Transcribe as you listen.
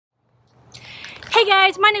Hey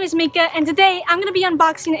guys, my name is Meeka, and today I'm going to be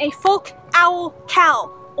unboxing a FolkOwl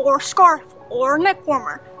cowl, or scarf, or neck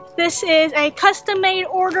warmer. This is a custom-made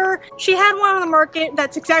order. She had one on the market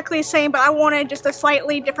that's exactly the same, but I wanted just a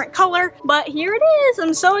slightly different color. But here it is.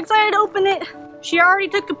 I'm so excited to open it. She already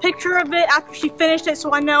took a picture of it after she finished it,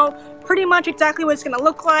 so I know pretty much exactly what it's going to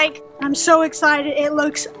look like. I'm so excited. It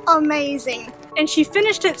looks amazing. And she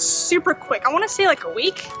finished it super quick. I want to say like a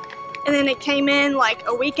week. And then it came in like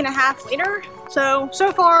a week and a half later. So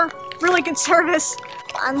far, really good service.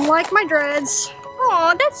 Unlike my dreads.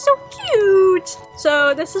 Aw, that's so cute.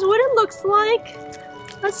 So this is what it looks like.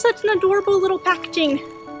 That's such an adorable little packaging.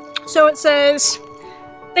 So it says,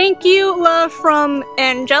 thank you, love from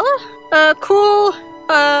Angela. Cool.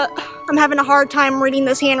 I'm having a hard time reading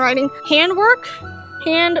this handwriting. Hand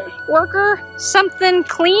worker, something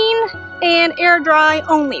clean, and air dry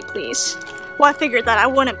only, please. Well, I figured that I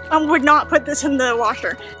would not put this in the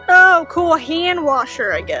washer. Oh, cool, hand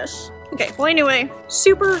washer, I guess. Okay, well anyway,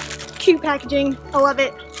 super cute packaging. I love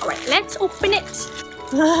it. All right, let's open it.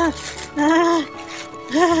 La la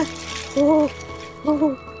la.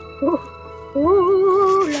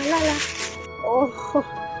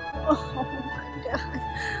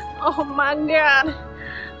 Oh my god.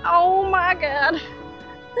 Oh my god. Oh my god.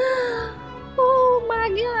 Oh my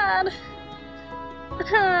god.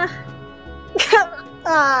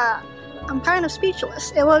 I'm kind of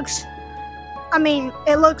speechless. It looks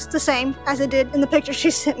the same as it did in the picture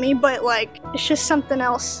she sent me, but like, it's just something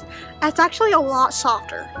else. It's actually a lot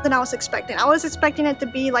softer than I was expecting. I was expecting it to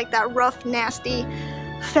be like that rough, nasty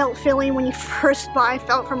felt feeling when you first buy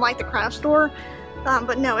felt from like the craft store.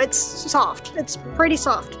 But no, it's soft. It's pretty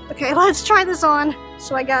soft. Okay, let's try this on.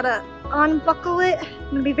 So I gotta unbuckle it. I'm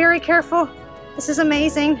gonna be very careful. This is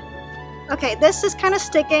amazing. Okay, this is kind of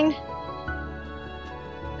sticking.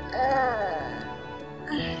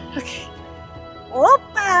 Okay.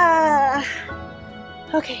 Whoopa!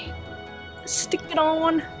 Okay, stick it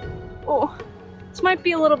on. Oh, this might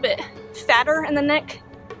be a little bit fatter in the neck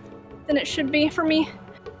than it should be for me.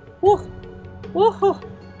 Whoa, whoa,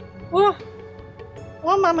 whoa,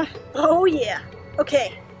 whoa, mama. Oh yeah.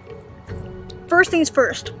 Okay. First things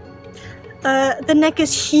first. The neck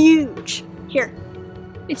is huge. Here,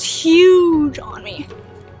 it's huge on me.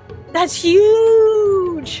 That's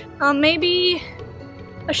huge. Maybe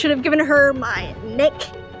I should have given her my neck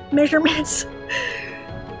measurements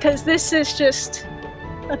because this is just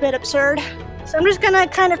a bit absurd. So I'm just gonna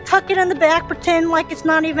kind of tuck it in the back, pretend like it's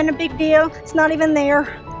not even a big deal. It's not even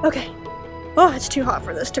there. Okay. Oh, it's too hot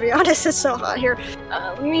for this, to be honest. It's so hot here.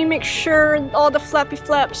 Let me make sure all the flappy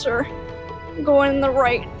flaps are going the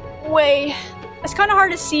right way. It's kind of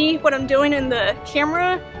hard to see what I'm doing in the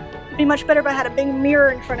camera. It'd be much better if I had a big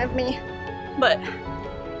mirror in front of me. But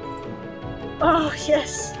oh,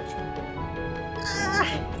 yes.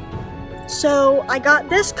 So I got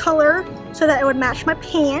this color so that it would match my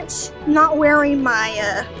pants. I'm not wearing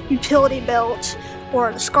my utility belt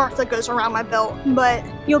or the scarf that goes around my belt, but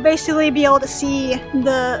you'll basically be able to see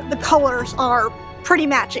the colors are pretty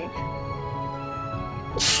matching.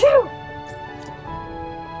 Phew.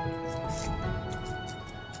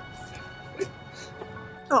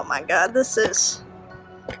 Oh my god, this is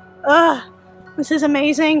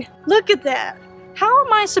amazing. Look at that. How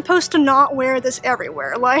am I supposed to not wear this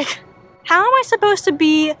everywhere? Like, how am I supposed to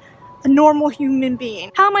be a normal human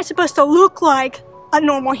being? How am I supposed to look like a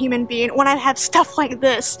normal human being when I have stuff like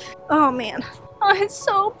this? Oh man. Oh, it's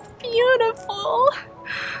so beautiful.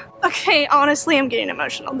 Okay, honestly, I'm getting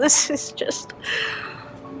emotional. This is just...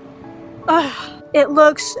 It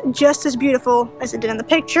looks just as beautiful as it did in the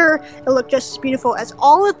picture. It looked just as beautiful as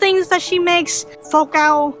all the things that she makes.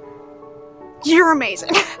 FolkOwl, you're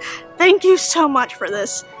amazing. Thank you so much for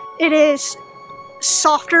this. It is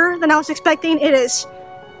softer than I was expecting. It is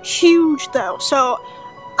huge though. So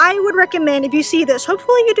I would recommend, if you see this,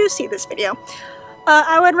 hopefully you do see this video,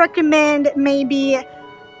 I would recommend maybe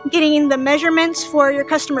getting the measurements for your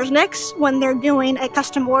customers' necks when they're doing a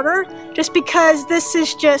custom order, just because this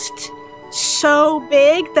is just so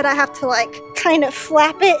big that I have to like kind of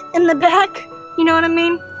flap it in the back, you know what I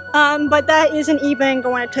mean? But that isn't even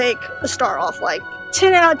going to take a star off. Like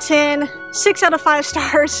 10 out of 10, 6 out of 5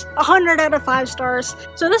 stars, 100 out of 5 stars.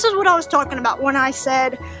 So this is what I was talking about when I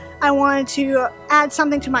said I wanted to add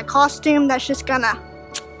something to my costume that's just gonna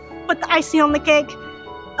put the icing on the cake.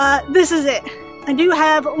 This is it. I do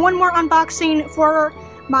have one more unboxing for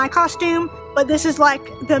my costume, but this is like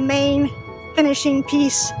the main finishing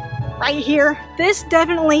piece right here. This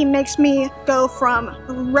definitely makes me go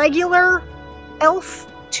from regular elf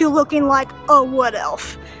to looking like a wood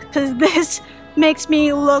elf, because this makes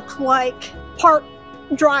me look like part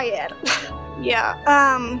dryad. Yeah,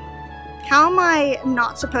 how am I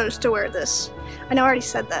not supposed to wear this? I know I already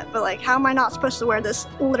said that, but like, how am I not supposed to wear this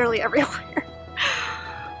literally everywhere?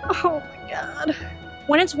 Oh my god.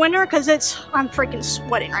 When it's winter, because I'm freaking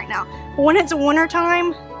sweating right now. When it's winter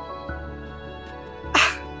time,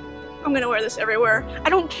 I'm gonna wear this everywhere. I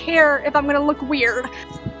don't care if I'm gonna look weird.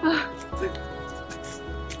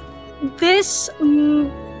 This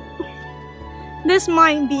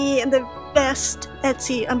might be the best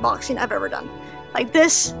Etsy unboxing I've ever done. Like,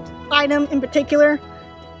 this item in particular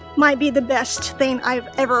might be the best thing I've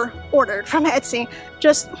ever ordered from Etsy.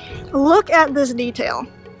 Just look at this detail.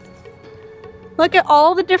 Look at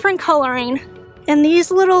all the different coloring and these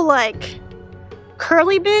little like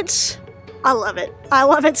curly bits. I love it. I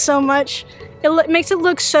love it so much. It makes it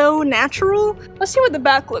look so natural. Let's see what the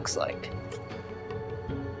back looks like.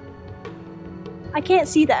 I can't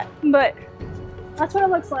see that, but that's what it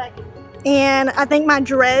looks like. And I think my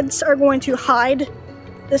dreads are going to hide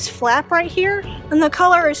this flap right here. And the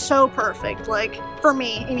color is so perfect, like, for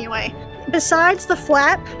me anyway. Besides the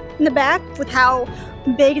flap in the back with how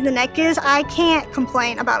big the neck is, I can't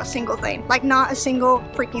complain about a single thing. Like, not a single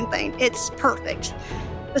freaking thing. It's perfect.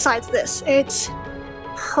 Besides this, it's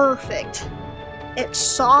perfect. It's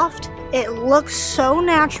soft. It looks so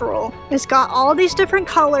natural. It's got all these different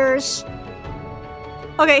colors.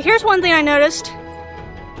 Okay, here's one thing I noticed.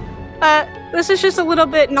 This is just a little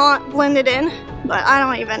bit not blended in, but I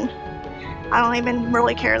don't even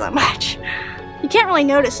really care that much. You can't really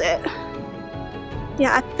notice it.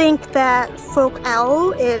 Yeah, I think that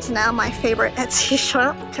FolkOwl is now my favorite Etsy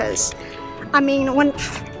shop, because, I mean,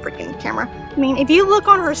 freaking camera. I mean, if you look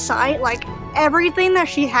on her site, like, everything that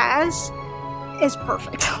she has is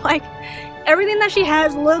perfect. Like, everything that she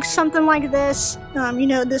has looks something like this. You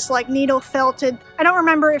know, this, like, needle felted. I don't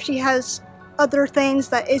remember if she has other things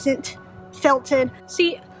that isn't felted.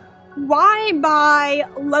 See, why buy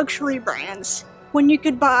luxury brands when you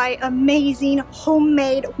could buy amazing,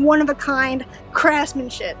 homemade, one-of-a-kind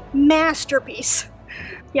craftsmanship, masterpiece?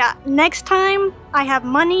 Yeah, next time I have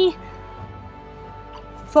money,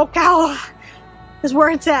 FolkOwl is where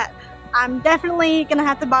it's at. I'm definitely gonna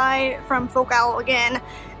have to buy from FolkOwl again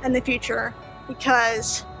in the future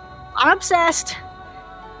because I'm obsessed.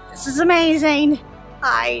 This is amazing.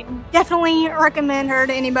 I definitely recommend her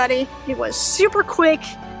to anybody. It was super quick.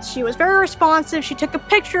 She was very responsive. She took a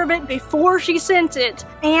picture of it before she sent it,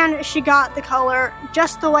 and she got the color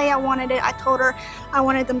just the way I wanted it. I told her I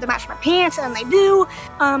wanted them to match my pants, and they do.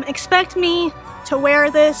 Expect me to wear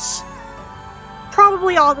this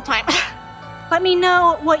probably all the time. Let me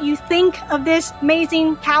know what you think of this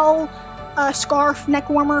amazing cowl, scarf, neck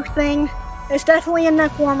warmer thing. It's definitely a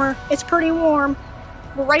neck warmer. It's pretty warm.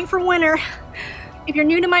 We're ready for winter. If you're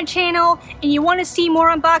new to my channel and you want to see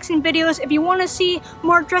more unboxing videos, if you want to see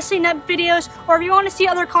more dressing up videos, or if you want to see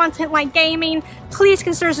other content like gaming, please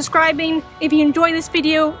consider subscribing. If you enjoy this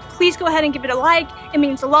video, please go ahead and give it a like. It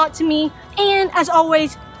means a lot to me. And as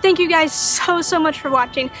always, thank you guys so much for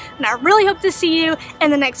watching, and I really hope to see you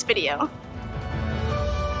in the next video.